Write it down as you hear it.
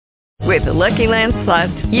With the Lucky Land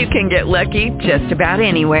Slots, you can get lucky just about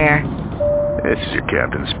anywhere. This is your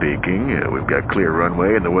captain speaking. We've got clear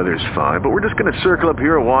runway and the weather's fine, but we're just going to circle up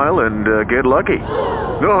here a while and get lucky.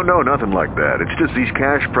 No, nothing like that. It's just these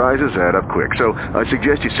cash prizes add up quick. So I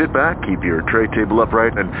suggest you sit back, keep your tray table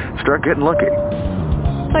upright, and start getting lucky.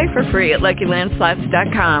 Play for free at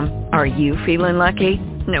LuckyLandSlots.com. Are you feeling lucky?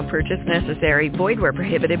 No purchase necessary. Void where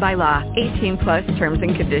prohibited by law. 18 plus terms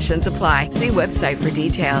and conditions apply. See website for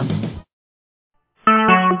details.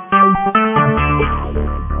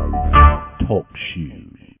 Talk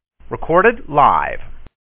shoes. Recorded live.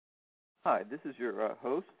 Hi, this is your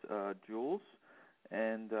host, Jules,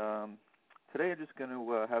 and today I'm just going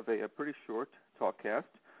to have a pretty short talkcast.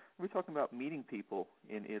 We're talking about meeting people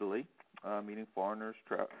in Italy, meeting foreigners,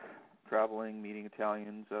 traveling, meeting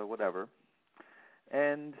Italians, whatever.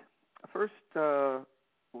 And first,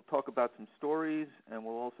 we'll talk about some stories, and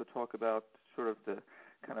we'll also talk about sort of the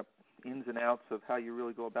kind of ins and outs of how you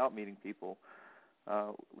really go about meeting people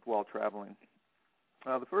while traveling.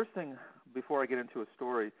 The first thing, before I get into a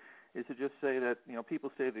story, is to just say that, people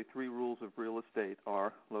say the three rules of real estate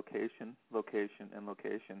are location, location, and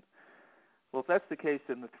location. Well, if that's the case,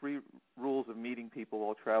 then the three rules of meeting people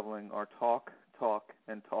while traveling are talk, talk,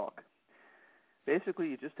 and talk. Basically,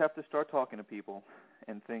 you just have to start talking to people,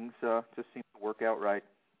 and things just seem to work out right.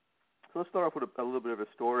 So let's start off with a little bit of a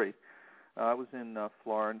story. I was in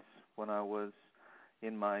Florence when I was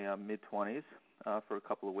in my mid-20s for a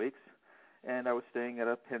couple of weeks, and I was staying at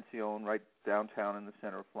a pension right downtown in the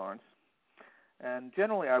center of Florence. And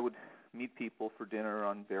generally, I would meet people for dinner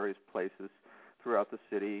on various places throughout the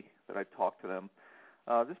city that I'd talk to them.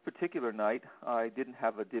 This particular night, I didn't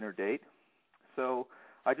have a dinner date, so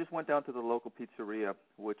I just went down to the local pizzeria,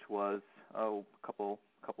 which was a couple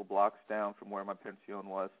blocks down from where my pension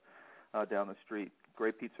was, down the street.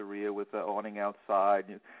 Great pizzeria with an awning outside.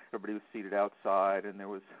 Everybody was seated outside, and there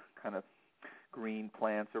was kind of green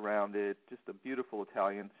plants around it. Just a beautiful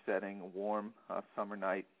Italian setting, a warm summer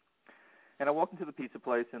night. And I walked into the pizza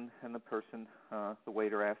place, and the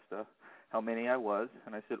waiter asked how many I was,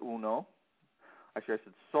 and I said uno. Actually, I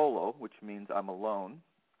said solo, which means I'm alone.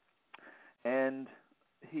 And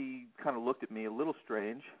he kind of looked at me a little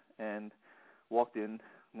strange and walked in,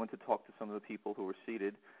 went to talk to some of the people who were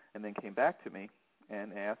seated, and then came back to me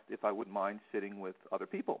and asked if I wouldn't mind sitting with other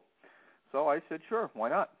people. So I said, sure, why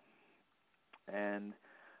not? And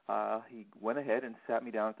he went ahead and sat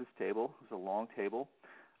me down at this table. It was a long table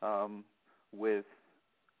with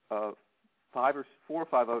 4 or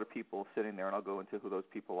 5 other people sitting there, and I'll go into who those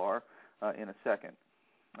people are in a second.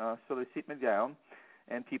 So they sit me down,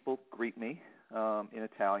 and people greet me in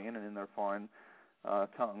Italian and in their foreign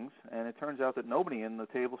tongues, and it turns out that nobody in the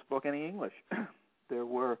table spoke any English. There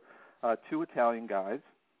were 2 Italian guys.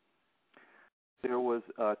 There was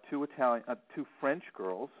 2 French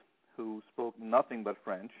girls who spoke nothing but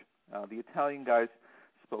French. The Italian guys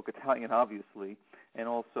spoke Italian, obviously, and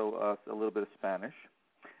also a little bit of Spanish.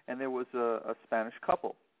 And there was a Spanish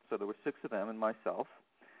couple. So there were 6 of them and myself.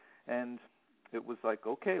 And it was like,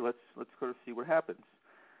 okay, let's sort of see what happens.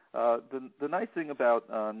 The nice thing about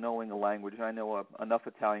knowing a language, and I know enough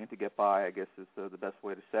Italian to get by, I guess is the best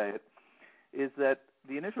way to say it, is that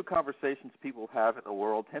the initial conversations people have in the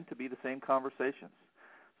world tend to be the same conversations.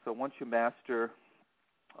 So once you master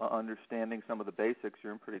understanding some of the basics,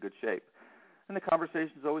 you're in pretty good shape. And the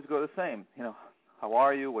conversations always go the same. How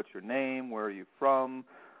are you? What's your name? Where are you from?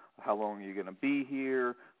 How long are you going to be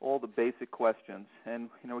here? All the basic questions. And,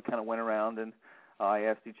 we kind of went around and I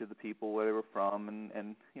asked each of the people where they were from,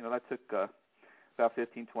 and that took about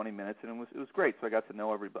 15, 20 minutes, and it was great. So I got to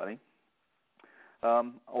know everybody.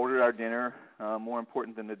 Ordered our dinner. More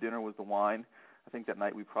important than the dinner was the wine. I think that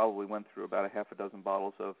night we probably went through about a half a dozen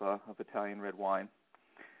bottles of Italian red wine.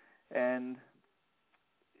 And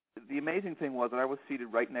the amazing thing was that I was seated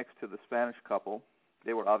right next to the Spanish couple.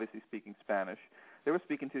 They were obviously speaking Spanish. They were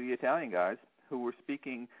speaking to the Italian guys who were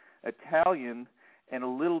speaking Italian and a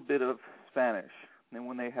little bit of Spanish. And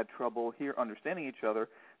when they had trouble understanding each other,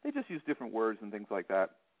 they just used different words and things like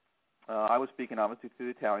that. I was speaking obviously to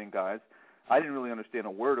the Italian guys. I didn't really understand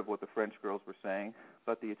a word of what the French girls were saying,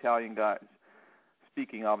 but the Italian guys,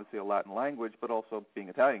 speaking obviously a Latin language, but also being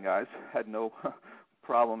Italian guys, had no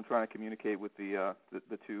problem trying to communicate with the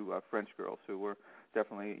 2 French girls, who were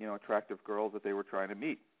definitely attractive girls that they were trying to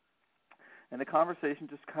meet. And the conversation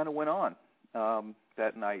just kind of went on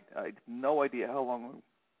that night. I had no idea how long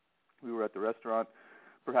we were at the restaurant,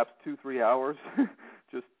 perhaps 2-3 hours,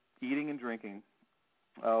 just eating and drinking.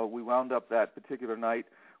 We wound up that particular night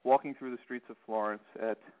walking through the streets of Florence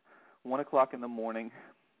at 1 o'clock in the morning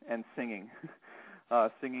and singing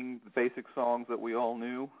the basic songs that we all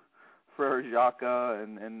knew, Frere Jacques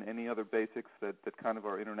and any other basics that kind of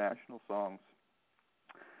are international songs.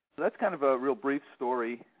 So that's kind of a real brief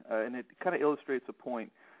story, and it kind of illustrates a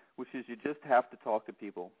point, which is you just have to talk to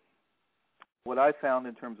people. What I found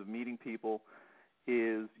in terms of meeting people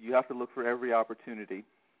is you have to look for every opportunity.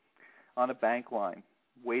 On a bank line,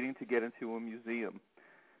 waiting to get into a museum,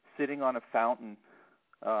 sitting on a fountain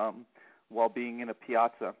while being in a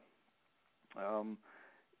piazza,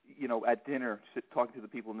 at dinner, talking to the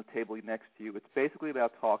people on the table next to you. It's basically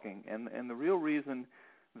about talking. And the real reason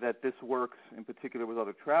that this works, in particular with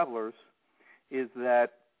other travelers, is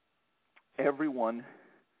that everyone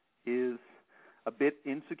is a bit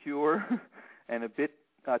insecure and a bit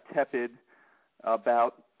tepid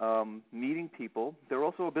about meeting people. They're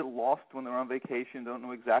also a bit lost when they're on vacation, don't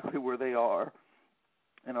know exactly where they are,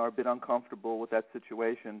 and are a bit uncomfortable with that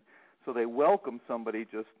situation. So they welcome somebody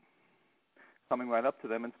just coming right up to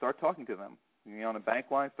them and start talking to them. On a bank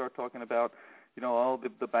line, start talking about,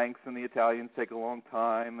 the banks and the Italians take a long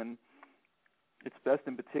time, and it's best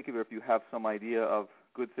in particular if you have some idea of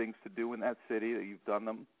good things to do in that city, that you've done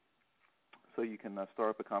them, so you can start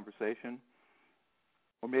up a conversation.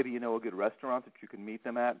 Or maybe a good restaurant that you can meet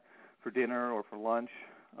them at for dinner or for lunch.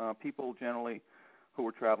 People generally who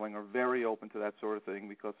are traveling are very open to that sort of thing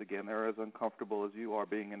because, again, they're as uncomfortable as you are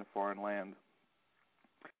being in a foreign land.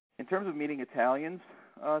 In terms of meeting Italians,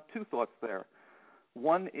 two thoughts there.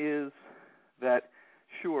 One is that,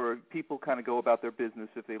 sure, people kind of go about their business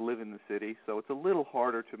if they live in the city, so it's a little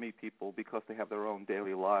harder to meet people because they have their own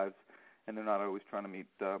daily lives and they're not always trying to meet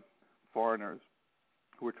foreigners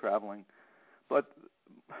who are traveling. But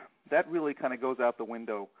that really kind of goes out the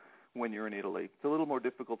window when you're in Italy. It's a little more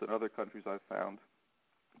difficult in other countries I've found.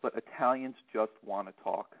 But Italians just want to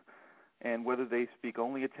talk. And whether they speak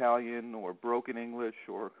only Italian or broken English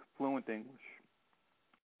or fluent English,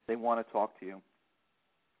 they want to talk to you.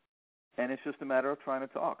 And it's just a matter of trying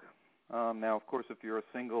to talk. Now, of course, if you're a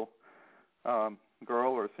single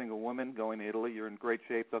girl or a single woman going to Italy, you're in great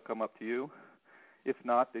shape. They'll come up to you. If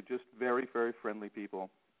not, they're just very, very friendly people.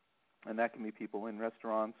 And that can be people in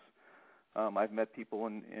restaurants. I've met people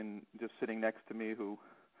in just sitting next to me who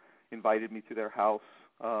invited me to their house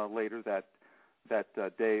later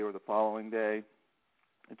that day or the following day.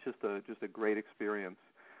 It's just a great experience.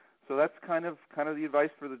 So that's kind of the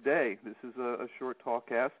advice for the day. This is a short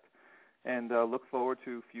talkcast, and look forward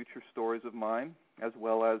to future stories of mine, as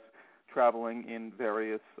well as traveling in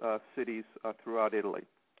various cities throughout Italy.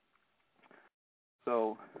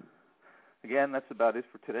 So, again, that's about it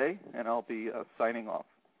for today, and I'll be signing off.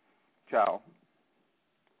 Ciao.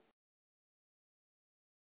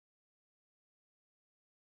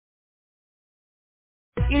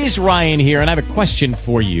 It is Ryan here, and I have a question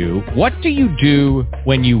for you. What do you do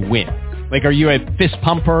when you win? Like, are you a fist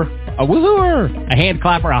pumper, a woohooer, a hand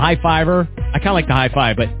clapper, a high fiver? I kind of like the high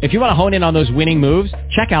five, but if you want to hone in on those winning moves,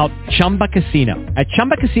 check out Chumba Casino. At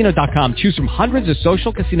ChumbaCasino.com, choose from hundreds of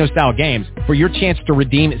social casino-style games for your chance to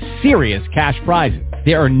redeem serious cash prizes.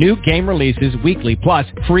 There are new game releases weekly, plus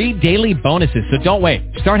free daily bonuses, so don't wait.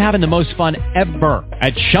 Start having the most fun ever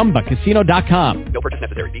at ChumbaCasino.com. No purchase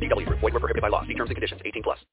necessary. VGW. Void where prohibited by law. See terms and conditions. 18+.